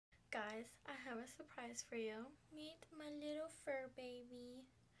Guys, I have a surprise for you. Meet my little fur baby.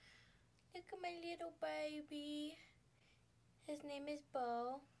 Look at my little baby. His name is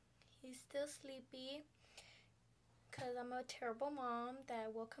Bo. He's still sleepy because I'm a terrible mom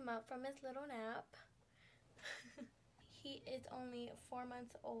that woke him up from his little nap. He is only 4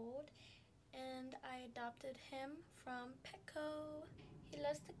 months old and I adopted him from Petco. He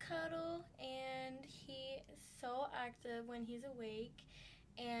loves to cuddle and he is so active when he's awake,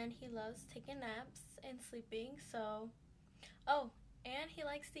 and he loves taking naps and sleeping. And he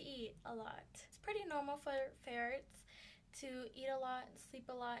likes to eat a lot. It's pretty normal for ferrets to eat a lot, sleep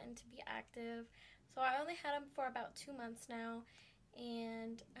a lot, and to be active. So I only had him for about 2 months now,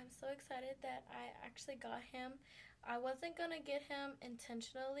 and I'm so excited that I actually got him. I wasn't gonna get him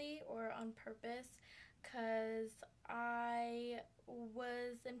intentionally or on purpose because I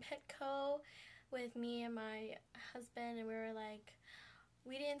was in Petco with me and my husband, and we were like,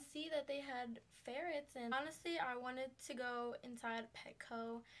 we didn't see that they had ferrets, and honestly I wanted to go inside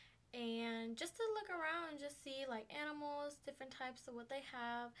Petco and just to look around and just see like animals, different types of what they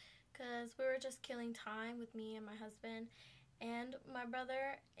have, because we were just killing time with me and my husband and my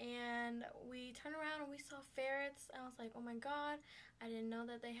brother, and we turned around and we saw ferrets. I was like, oh my god, I didn't know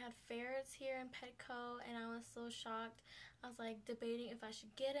that they had ferrets here in Petco, and I was so shocked. I was like debating if I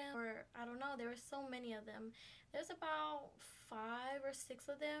should get them, or I don't know, there were so many of them. There's about 5 or 6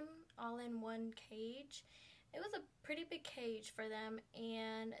 of them all in one cage. It was a pretty big cage for them,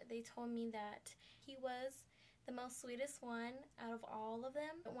 and they told me that he was the most sweetest one out of all of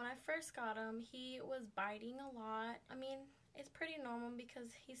them. When I first got him, he was biting a lot. I mean, it's pretty normal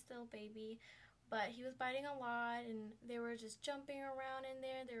because he's still a baby, but he was biting a lot and they were just jumping around in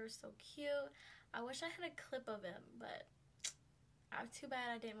there. They were so cute. I wish I had a clip of him, but too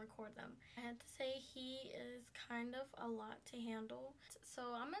bad I didn't record them. I had to say he is kind of a lot to handle.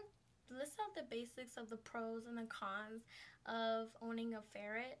 So I'm gonna list out the basics of the pros and the cons of owning a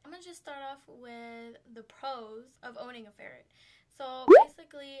ferret. I'm gonna just start off with the pros of owning a ferret. So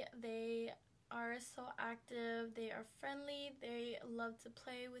basically, they are so active, they are friendly, they love to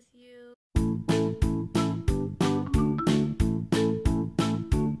play with you.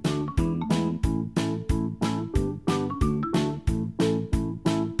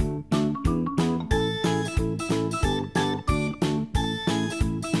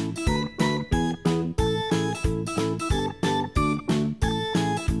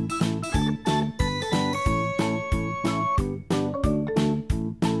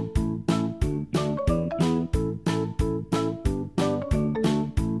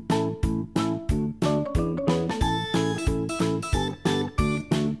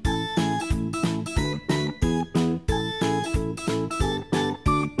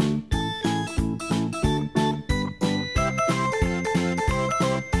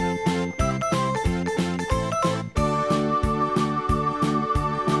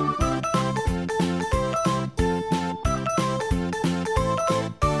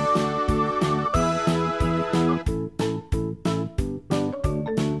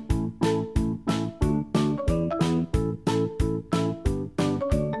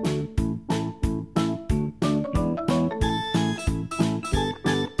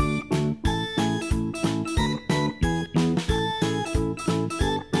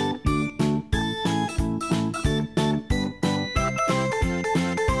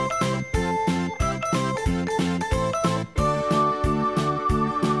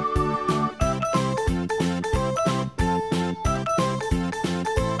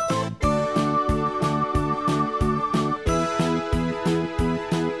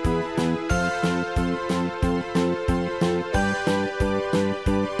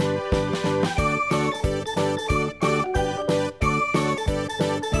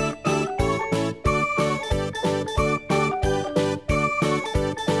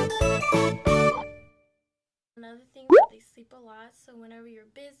 Another thing, that they sleep a lot, so whenever you're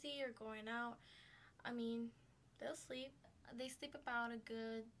busy or going out, I mean, they'll sleep. They sleep about a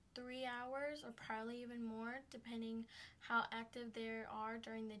good 3 hours or probably even more, depending how active they are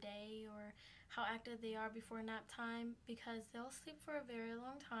during the day or how active they are before nap time, because they'll sleep for a very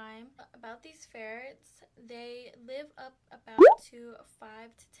long time. About these ferrets, they live up about to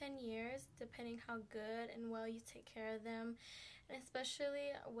 5 to 10 years, depending how good and well you take care of them. And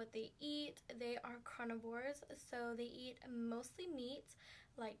especially what they eat. They are carnivores, so they eat mostly meat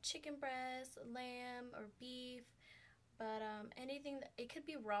like chicken breast, lamb, or beef, but anything it could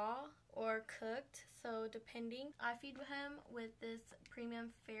be raw or cooked, so depending. I feed him with this premium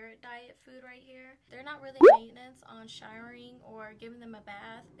ferret diet food right here. They're not really maintenance on showering or giving them a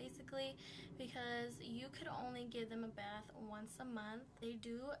bath basically, because you could only give them a bath once a month. They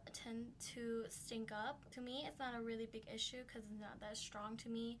do tend to stink up. To me, it's not a really big issue because it's not that strong to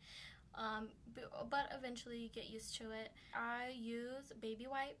me. But eventually you get used to it. I use baby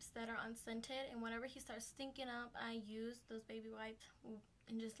wipes that are unscented, and whenever he starts stinking up, I use those baby wipes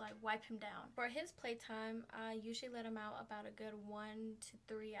and just like wipe him down. For his playtime, I usually let him out about a good 1 to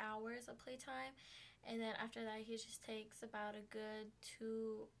 3 hours of playtime, and then after that he just takes about a good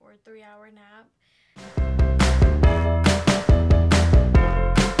 2 or 3 hour nap.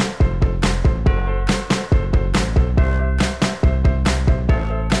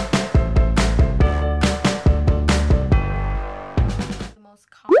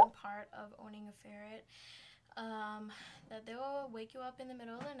 Common part of owning a ferret, that they will wake you up in the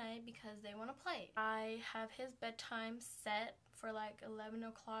middle of the night because they want to play. I have his bedtime set for like 11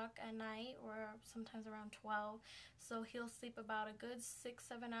 o'clock at night, or sometimes around 12, so he'll sleep about a good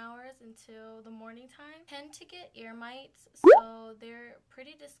 6-7 hours until the morning time. Tend to get ear mites, so they're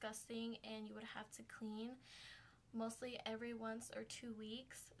pretty disgusting and you would have to clean mostly every 1 or 2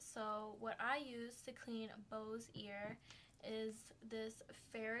 weeks. So what I use to clean Bo's ear is this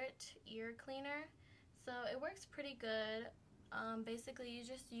Ferret ear cleaner. So it works pretty good. Basically you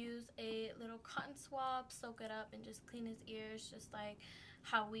just use a little cotton swab, soak it up, and just clean his ears just like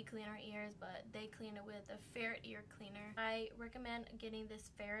how we clean our ears, but they clean it with a Ferret ear cleaner. I recommend getting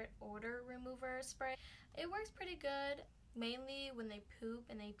this Ferret odor remover spray. It works pretty good, mainly when they poop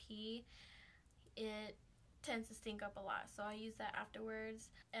and they pee. It tends to stink up a lot, so I use that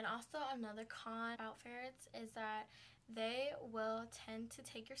afterwards. And also another con about ferrets is that they will tend to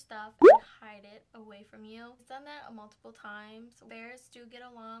take your stuff and hide it away from you. I've done that multiple times. Ferrets do get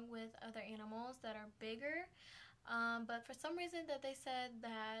along with other animals that are bigger, but for some reason that they said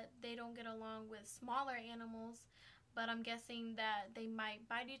that they don't get along with smaller animals, but I'm guessing that they might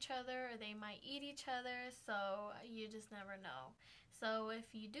bite each other or they might eat each other, so you just never know. So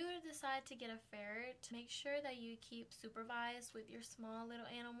if you do decide to get a ferret, make sure that you keep supervised with your small little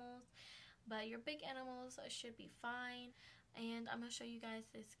animals, but your big animals should be fine. And I'm going to show you guys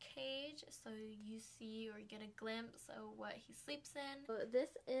this cage so you see or get a glimpse of what he sleeps in. So this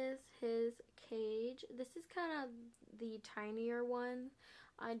is his cage. This is kind of the tinier one.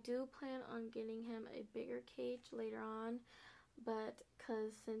 I do plan on getting him a bigger cage later on, but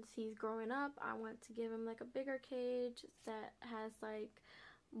because since he's growing up, I want to give him like a bigger cage that has like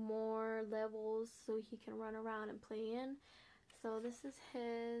more levels so he can run around and play in. So this is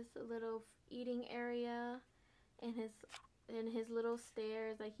his little eating area and his little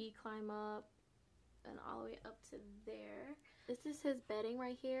stairs that he climb up and all the way up to there. This is his bedding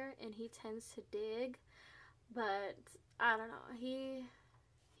right here, and he tends to dig, but I don't know, he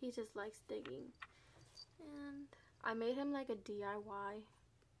just likes digging. And I made him like a DIY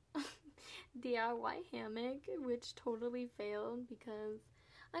hammock, which totally failed because,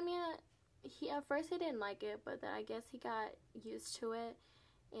 I mean, at first he didn't like it, but then I guess he got used to it,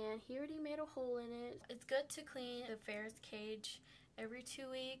 and he already made a hole in it. It's good to clean the ferret's cage every 2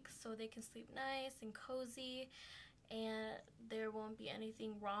 weeks so they can sleep nice and cozy, and there won't be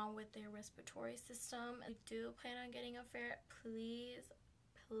anything wrong with their respiratory system. If you do plan on getting a ferret, please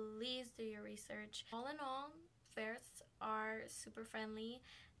do your research. All in all, ferrets are super friendly.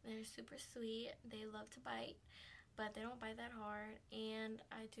 They're super sweet. They love to bite, but they don't bite that hard, and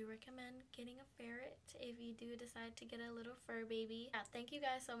I do recommend getting a ferret if you do decide to get a little fur baby. Thank you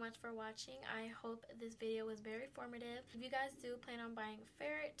guys so much for watching. I hope this video was very informative. If you guys do plan on buying a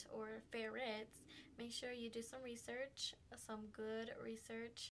ferret or ferrets, make sure you do some research, some good research.